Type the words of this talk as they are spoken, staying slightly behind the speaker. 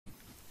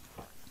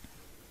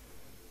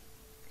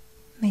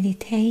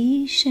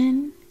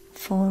meditation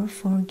for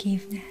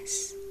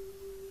forgiveness.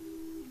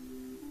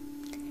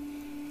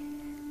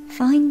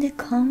 Find a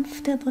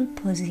comfortable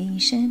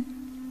position,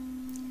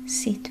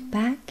 sit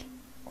back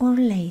or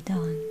lay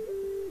down,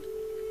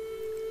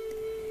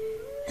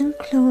 and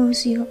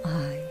close your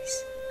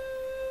eyes.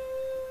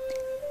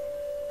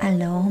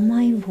 Allow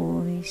my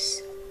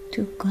voice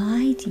to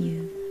guide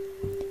you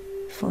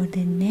for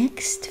the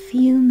next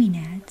few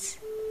minutes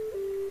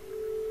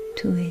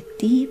to a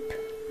deep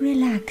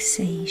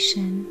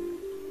relaxation.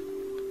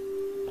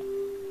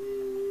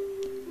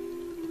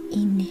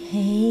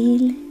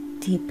 Inhale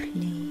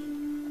deeply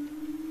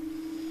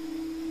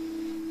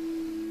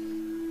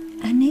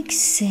and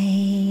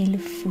exhale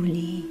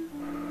fully.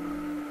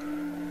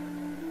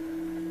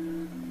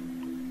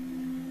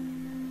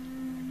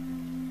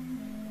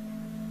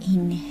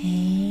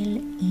 Inhale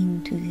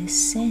into the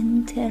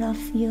center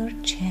of your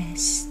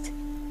chest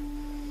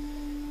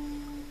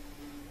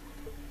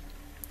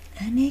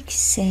and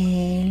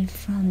exhale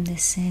from the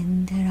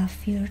center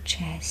of your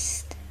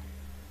chest.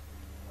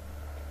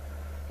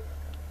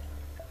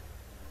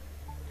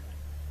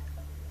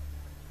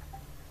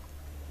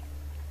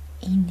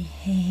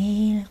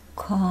 Inhale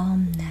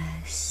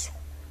calmness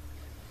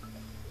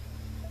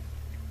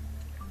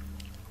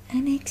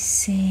and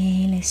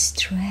exhale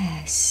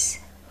stress.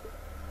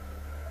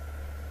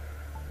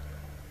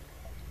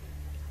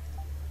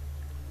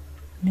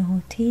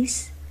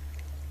 Notice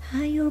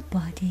how your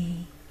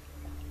body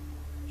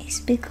is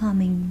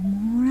becoming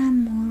more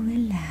and more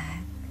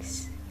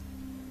relaxed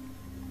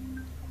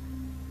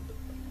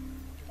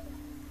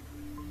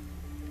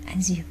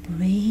as you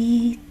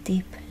breathe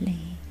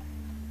deeply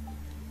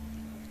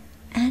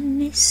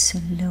and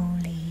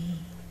slowly.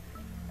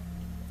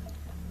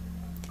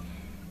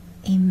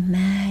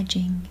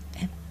 Imagine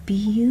a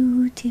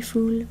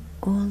beautiful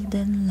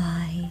golden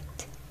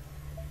light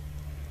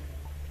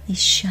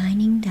is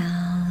shining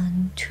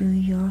down to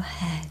your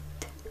head,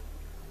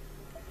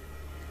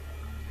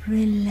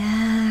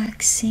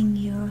 relaxing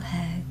your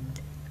head,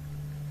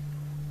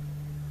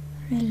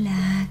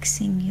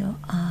 relaxing your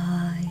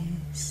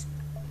eyes,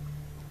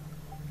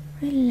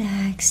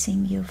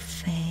 relaxing your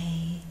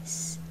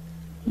face,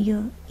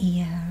 your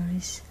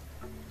ears,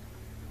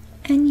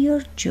 and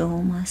your jaw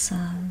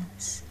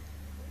muscles.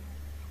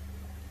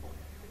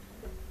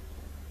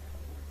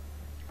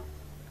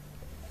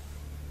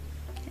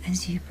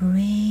 As you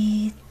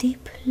breathe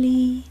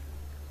deeply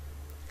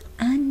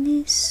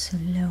and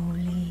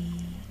slowly,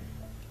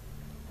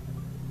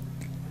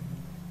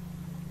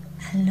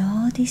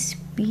 allow this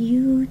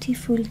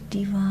beautiful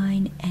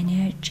divine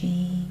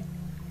energy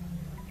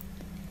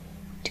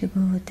to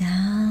go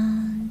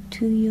down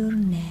to your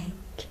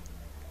neck.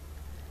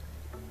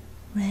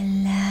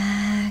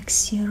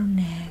 Relax your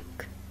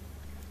neck,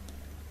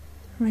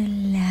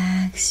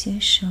 relax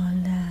your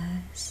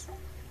shoulders,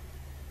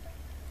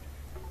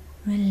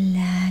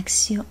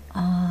 relax your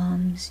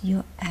arms,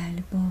 your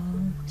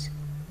elbows,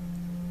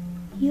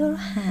 your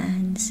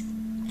hands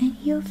and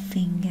your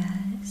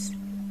fingers.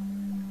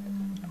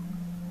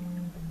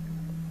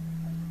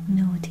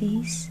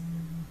 Notice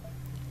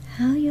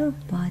how your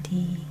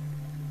body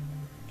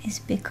is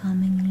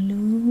becoming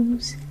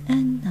loose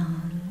and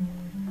numb.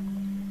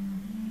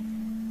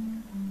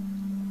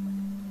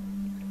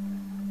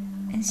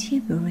 As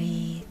you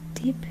breathe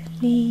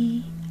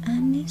deeply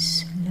and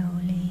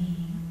slowly,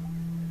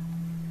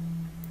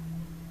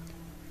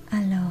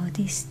 allow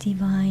this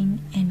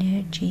divine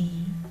energy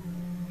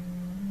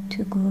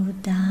to go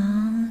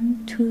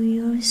down to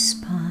your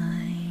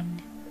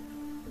spine.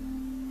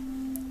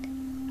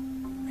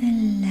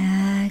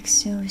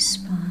 Relax your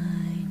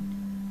spine,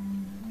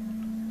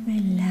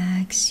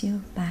 relax your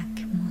back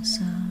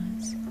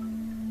muscles,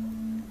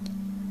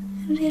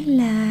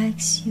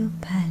 relax your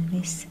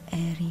pelvis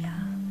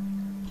area.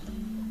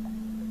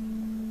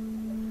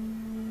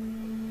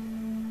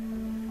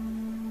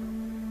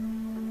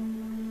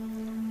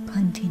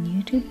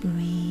 Continue to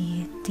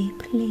breathe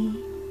deeply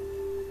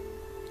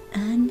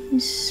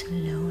and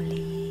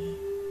slowly.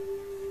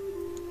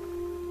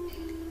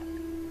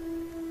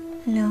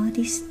 Allow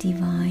this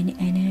divine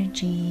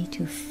energy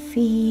to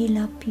fill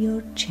up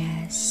your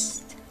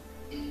chest.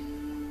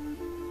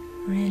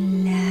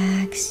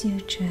 Relax your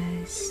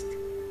chest.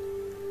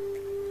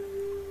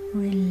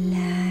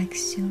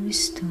 Relax your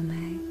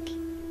stomach.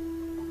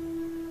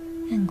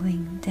 And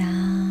going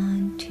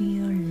down to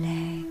your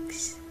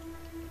legs.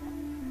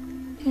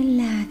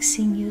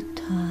 Relaxing your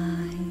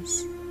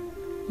thighs,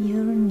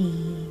 your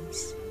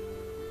knees,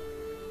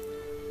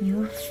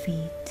 your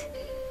feet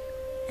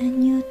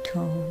and your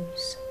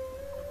toes.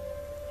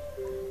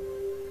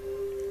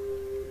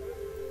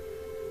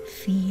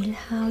 Feel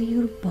how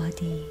your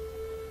body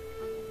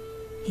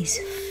is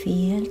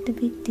filled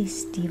with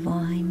this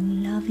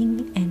divine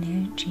loving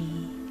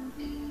energy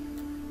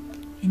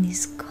and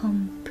is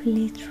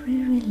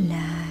completely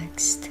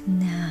relaxed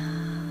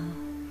now.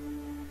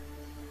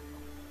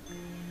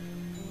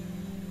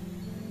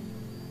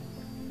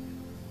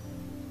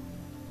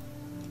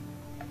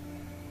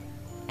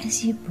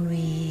 As you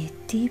breathe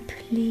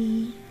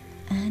deeply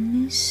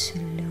and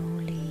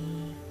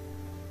slowly,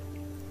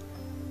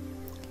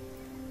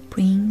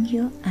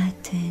 your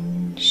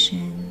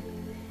attention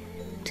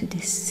to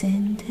the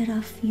center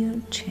of your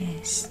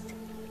chest,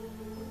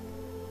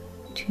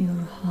 to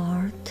your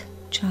heart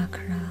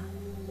chakra.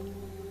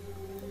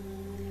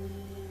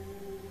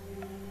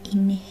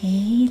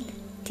 Inhale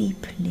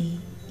deeply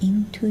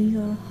into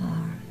your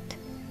heart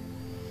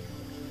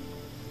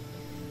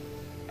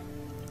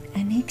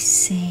and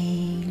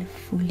exhale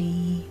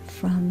fully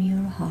from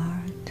your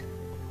heart.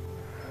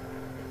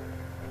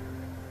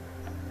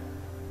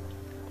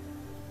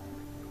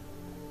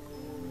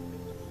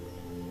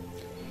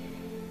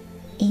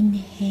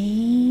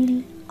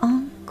 Inhale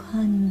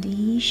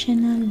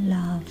unconditional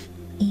love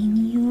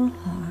in your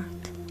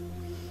heart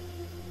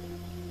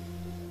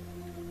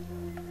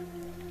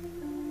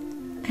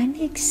and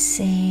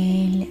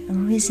exhale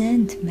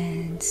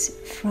resentments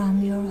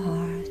from your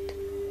heart.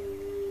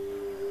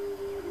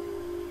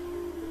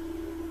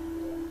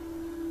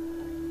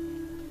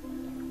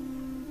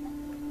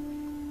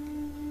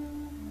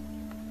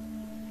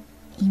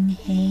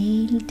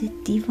 Inhale the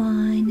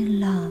divine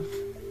love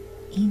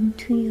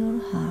into your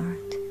heart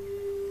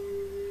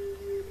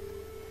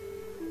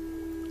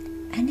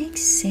and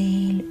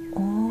exhale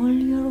all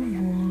your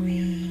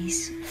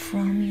worries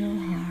from your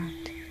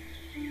heart.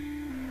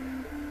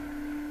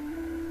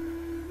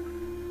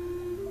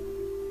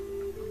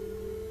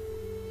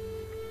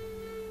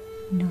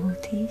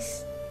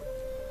 Notice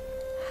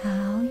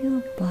how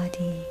your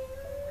body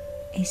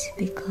is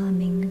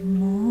becoming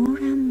more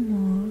and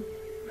more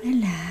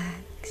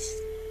relaxed.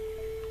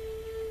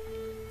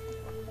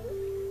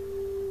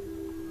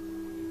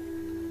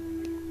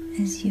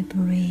 As you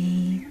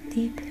breathe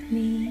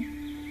deeply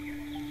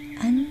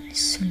and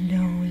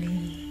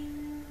slowly,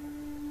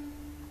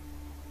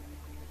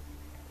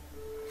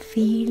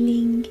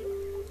 feeling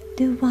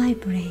the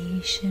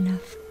vibration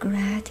of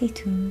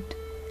gratitude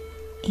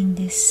in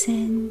the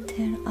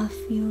center of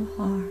your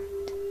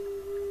heart,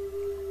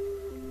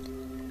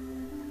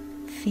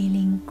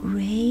 feeling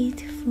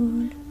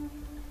grateful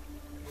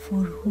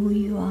for who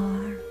you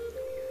are,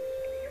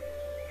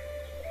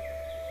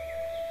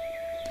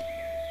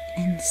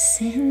 and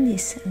send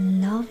this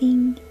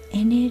loving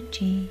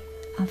energy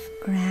of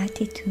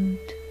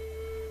gratitude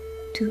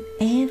to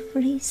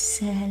every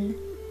cell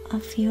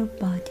of your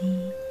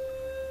body.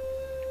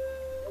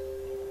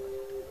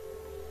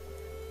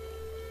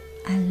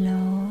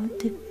 Allow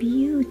the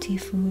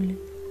beautiful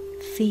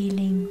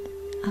feeling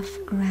of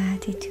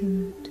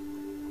gratitude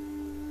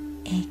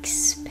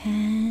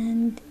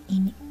expand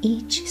in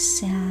each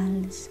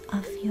cells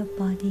of your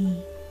body.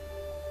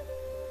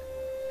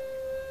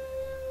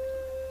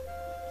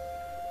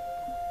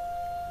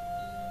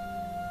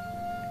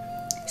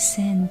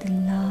 Send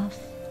love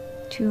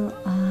to your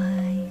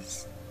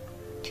eyes,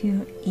 to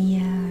your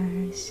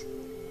ears,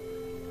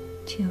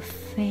 to your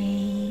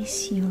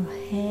face, your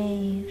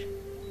hair,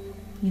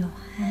 your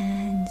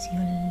hands,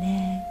 your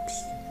legs,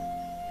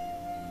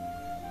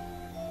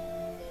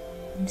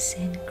 and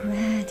send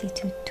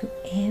gratitude to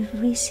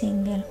every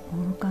single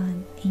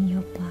organ in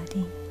your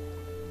body.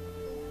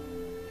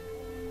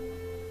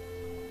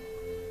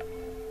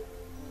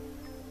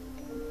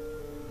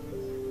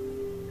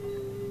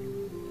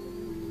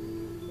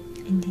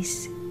 And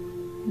this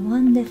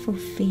wonderful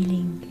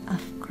feeling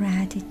of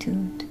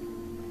gratitude,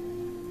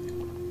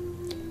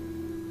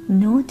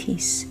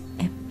 notice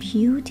a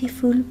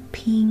beautiful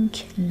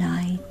pink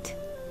light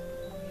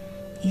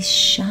is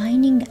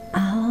shining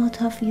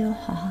out of your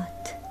heart.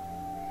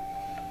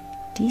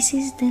 This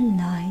is the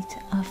light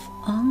of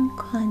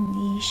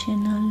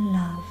unconditional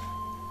love.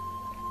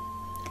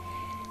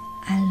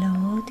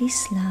 Allow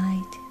this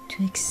light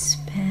to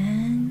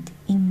expand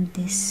in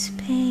the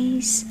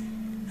space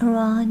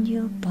around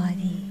your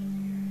body.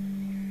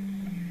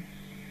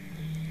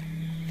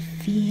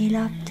 Fill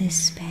up the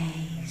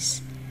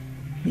space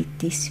with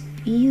this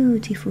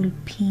beautiful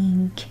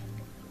pink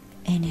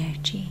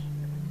energy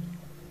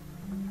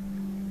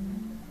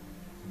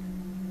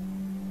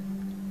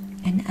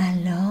and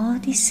allow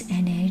this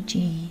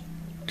energy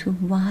to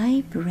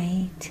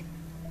vibrate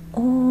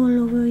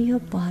all over your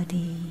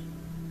body.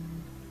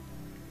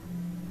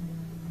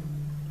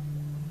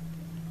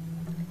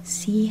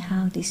 See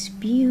how this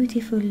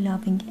beautiful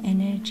loving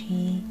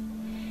energy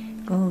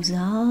goes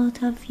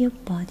out of your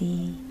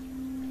body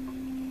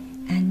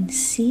and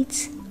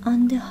sits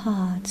on the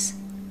hearts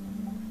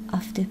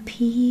of the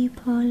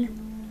people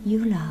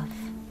you love.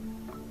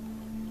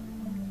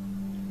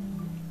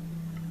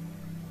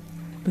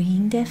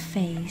 Bring their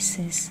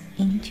faces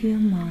into your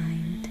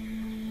mind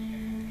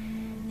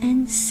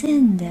and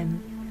send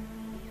them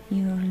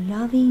your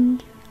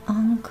loving,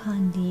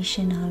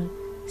 unconditional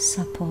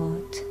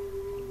support.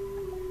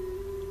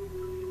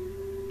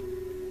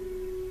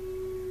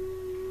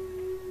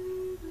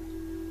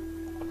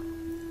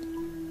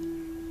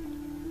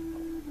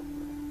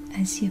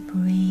 As you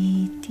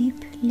breathe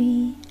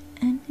deeply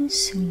and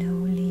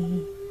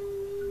slowly,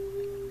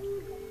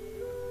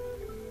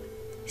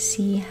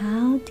 see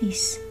how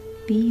this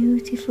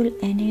beautiful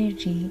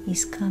energy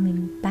is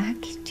coming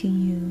back to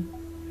you,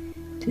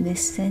 to the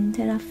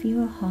center of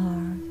your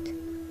heart,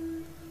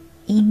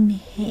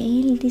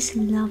 inhale this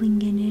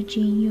loving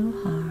energy in your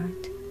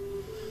heart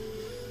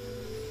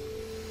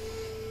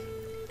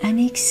and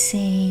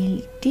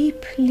exhale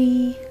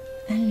deeply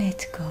and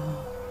let go.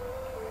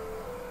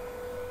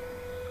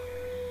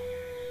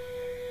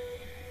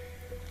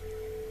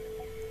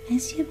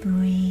 As you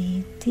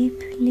breathe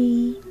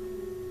deeply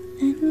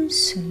and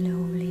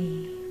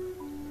slowly,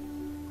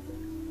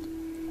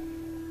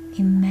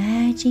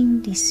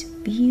 imagine this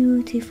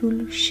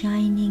beautiful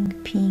shining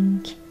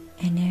pink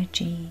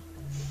energy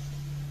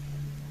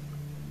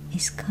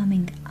is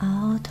coming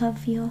out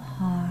of your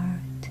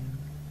heart,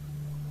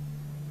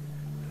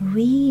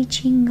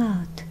 reaching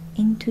out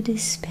into the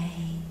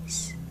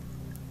space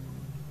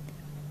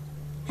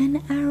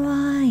and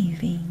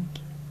arriving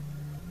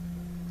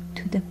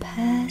to the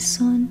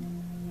person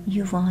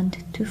you want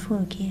to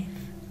forgive.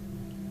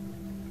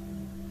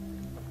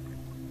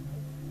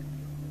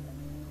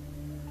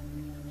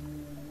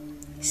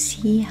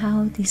 See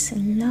how this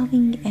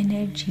loving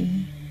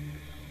energy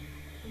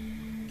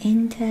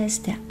enters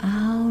the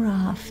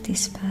aura of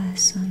this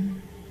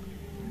person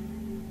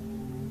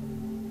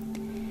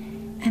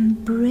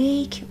and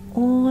break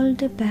all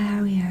the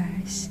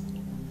barriers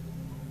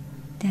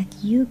that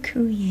you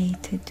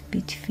created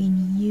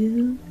between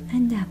you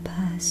and that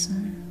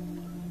person.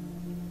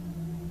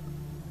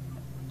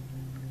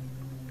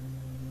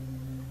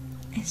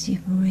 As you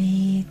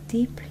breathe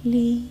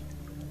deeply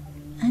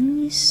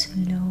and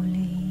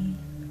slowly,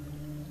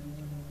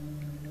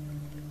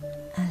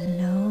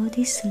 allow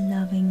this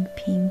loving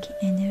pink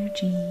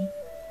energy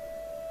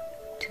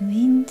to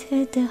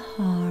enter the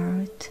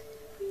heart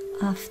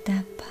of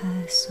that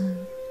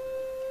person.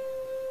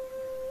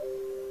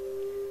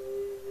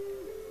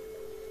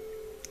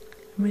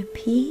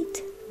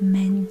 Repeat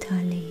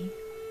mentally,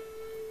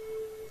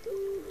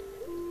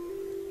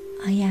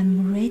 I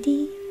am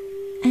ready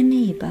and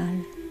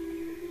able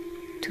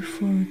to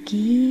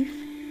forgive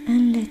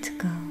and let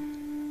go.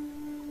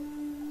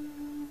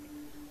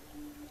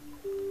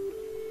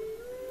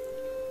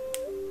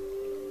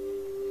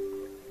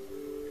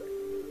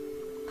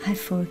 I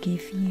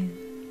forgive you.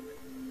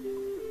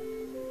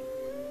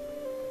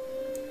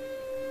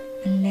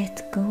 And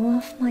let go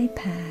of my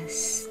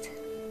past.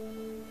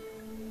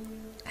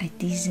 I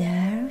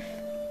deserve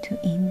to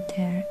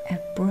enter a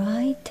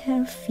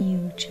brighter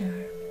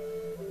future.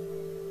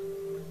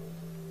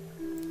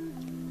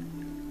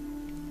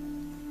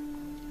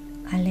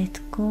 I let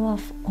go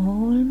of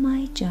all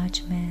my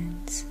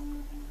judgments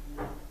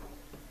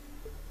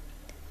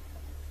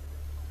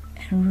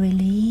and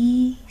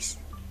release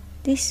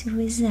this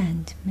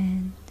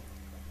resentment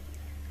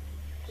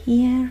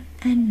here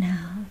and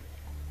now.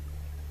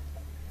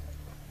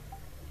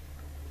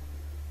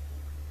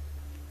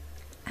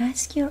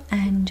 Ask your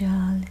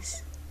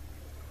angels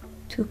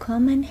to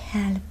come and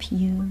help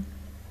you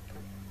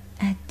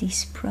at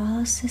this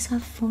process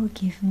of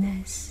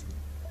forgiveness.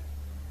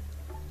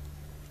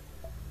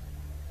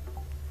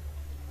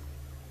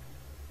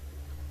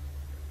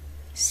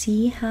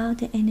 See how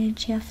the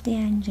energy of the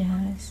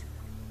angels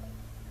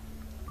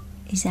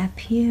is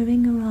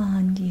appearing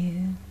around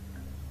you,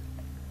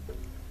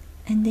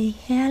 and they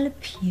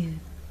help you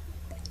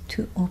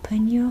to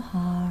open your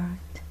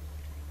heart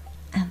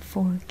and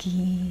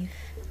forgive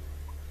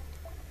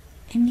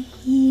and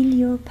heal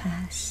your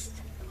past.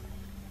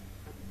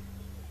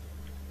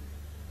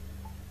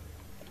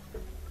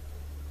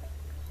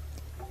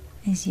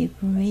 As you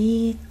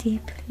breathe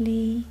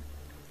deeply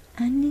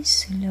and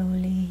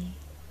slowly,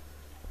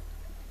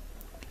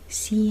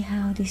 see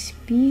how this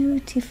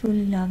beautiful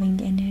loving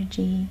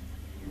energy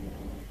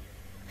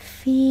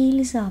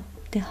fills up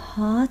the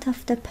heart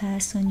of the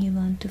person you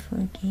want to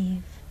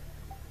forgive,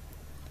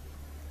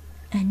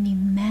 and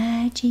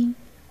imagine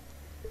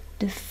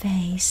the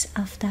face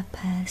of that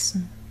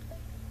person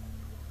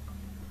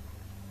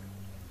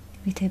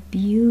with a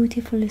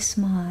beautiful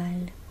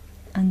smile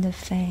on the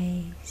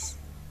face.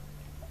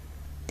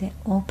 They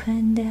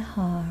open their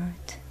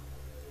heart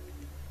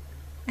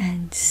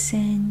and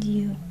send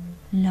you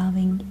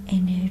loving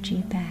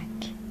energy back.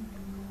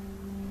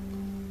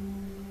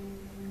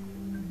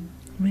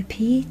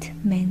 Repeat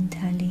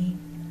mentally,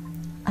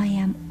 I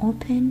am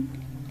open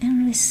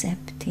and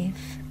receptive.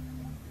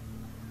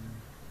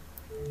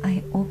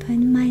 I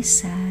open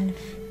myself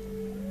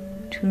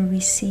to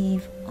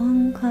receive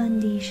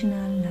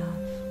unconditional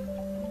love.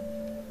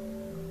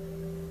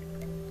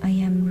 I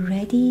am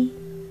ready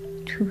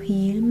to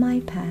heal my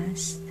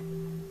past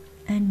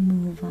and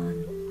move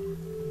on.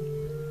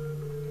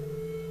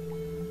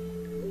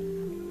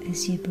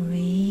 As you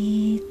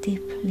breathe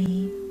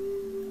deeply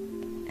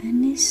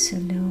and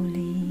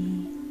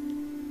slowly,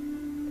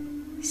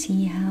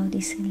 see how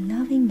this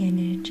loving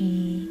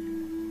energy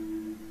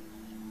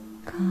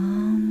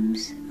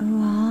comes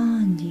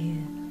around you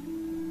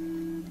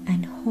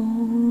and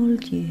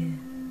hold you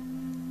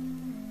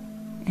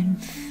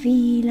and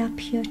fill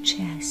up your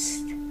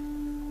chest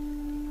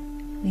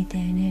with the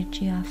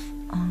energy of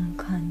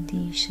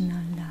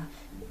unconditional love.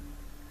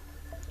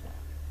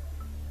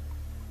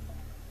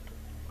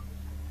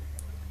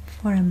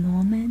 For a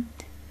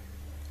moment,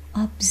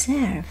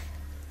 observe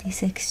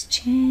this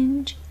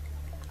exchange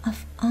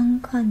of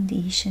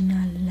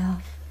unconditional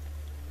love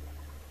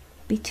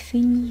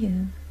between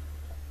you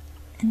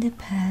and the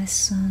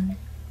person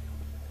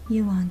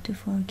you want to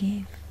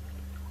forgive.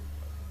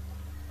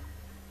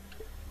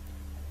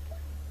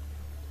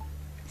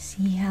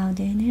 See how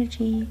the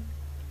energy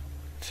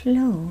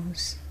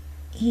flows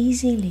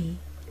easily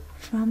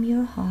from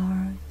your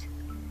heart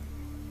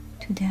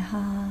to the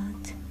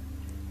heart,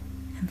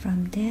 and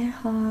from their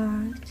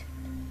heart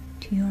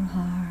to your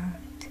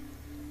heart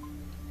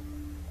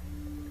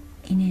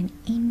in an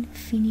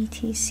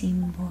infinity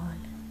symbol.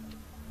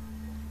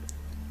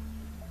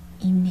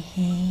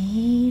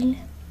 Inhale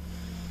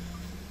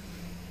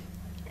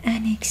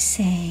and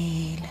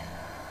exhale.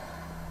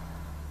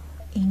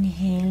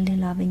 Inhale the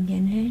loving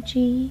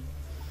energy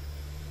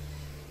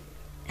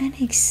and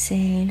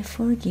exhale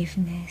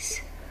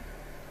forgiveness.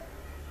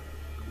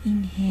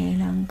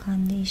 Inhale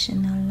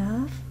unconditional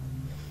love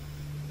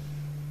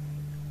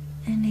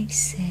and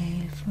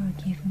exhale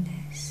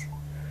forgiveness.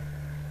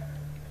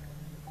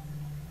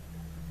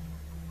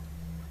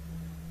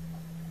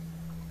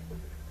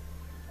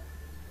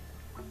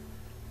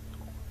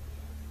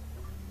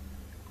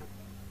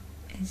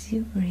 As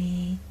you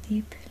breathe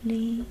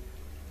deeply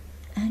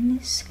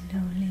and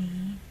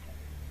slowly,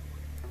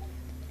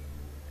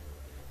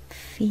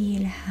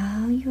 feel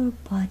how your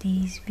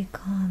body is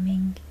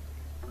becoming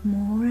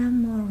more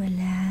and more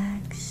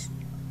relaxed,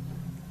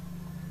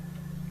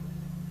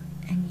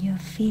 and you're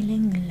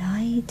feeling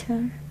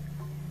lighter,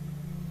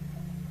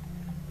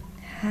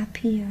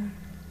 happier,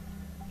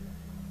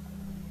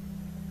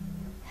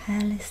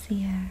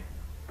 healthier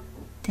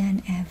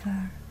than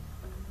ever.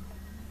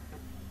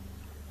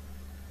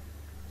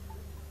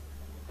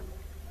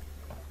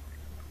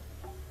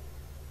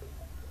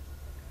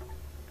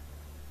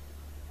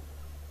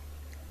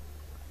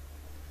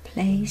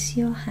 Place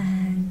your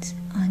hands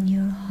on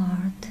your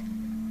heart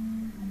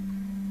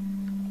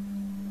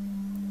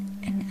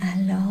and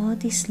allow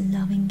this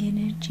loving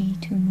energy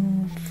to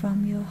move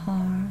from your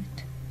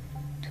heart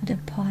to the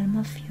palm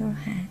of your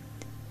hand,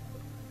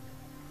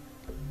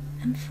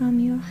 and from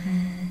your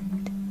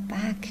hand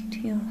back to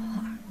your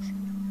heart.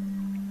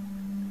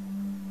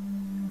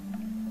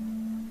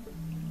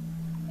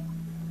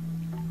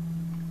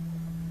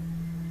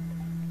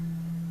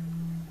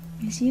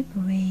 As you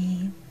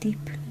breathe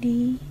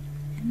deeply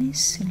and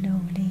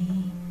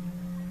slowly,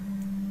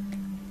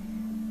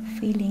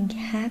 feeling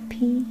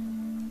happy,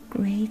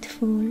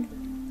 grateful,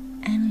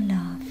 and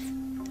love,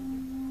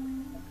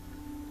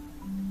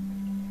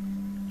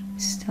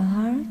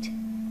 start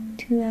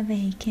to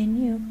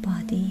awaken your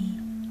body.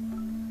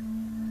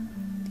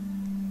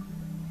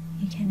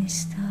 You can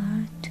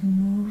start to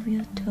move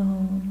your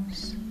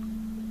toes,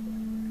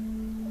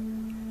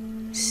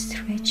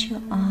 stretch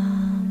your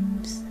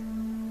arms,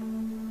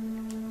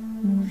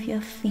 move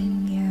your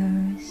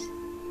fingers,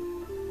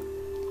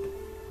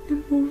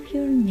 and move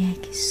your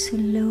neck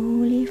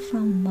slowly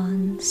from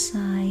one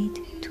side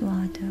to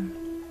other.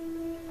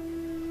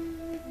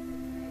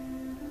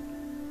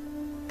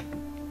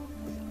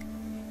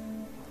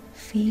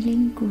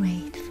 Feeling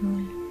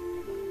grateful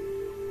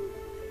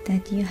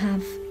that you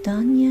have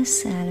done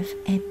yourself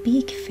a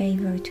big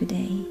favor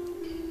today.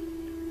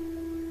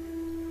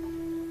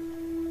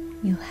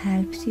 You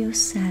helped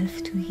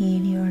yourself to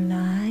heal your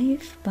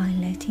life by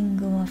letting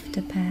go of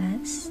the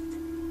past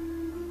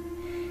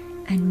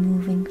and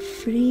moving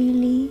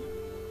freely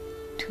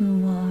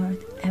toward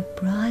a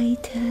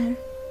brighter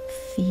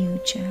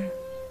future.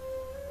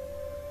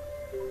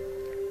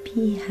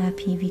 Be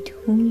happy with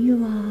who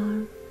you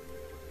are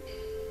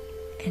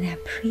and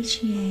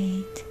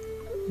appreciate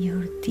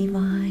your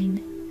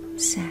divine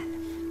self.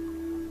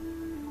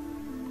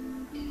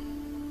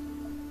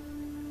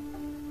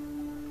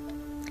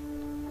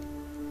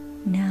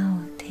 Now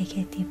take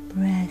a deep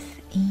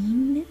breath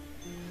in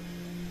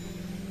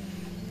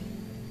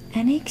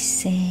and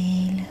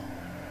exhale,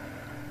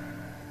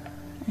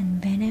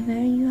 and whenever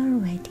you are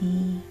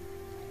ready,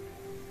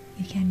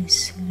 you can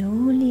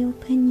slowly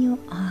open your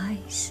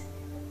eyes.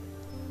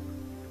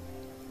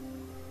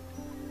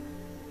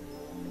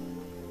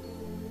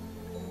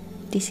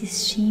 This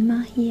is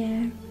Shima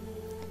here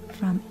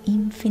from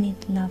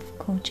Infinite Love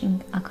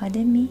Coaching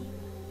Academy.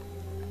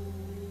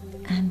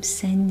 I'm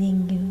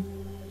sending you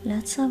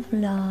lots of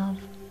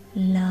love,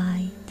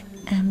 light,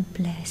 and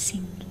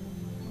blessing.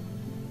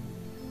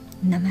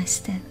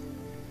 Namaste.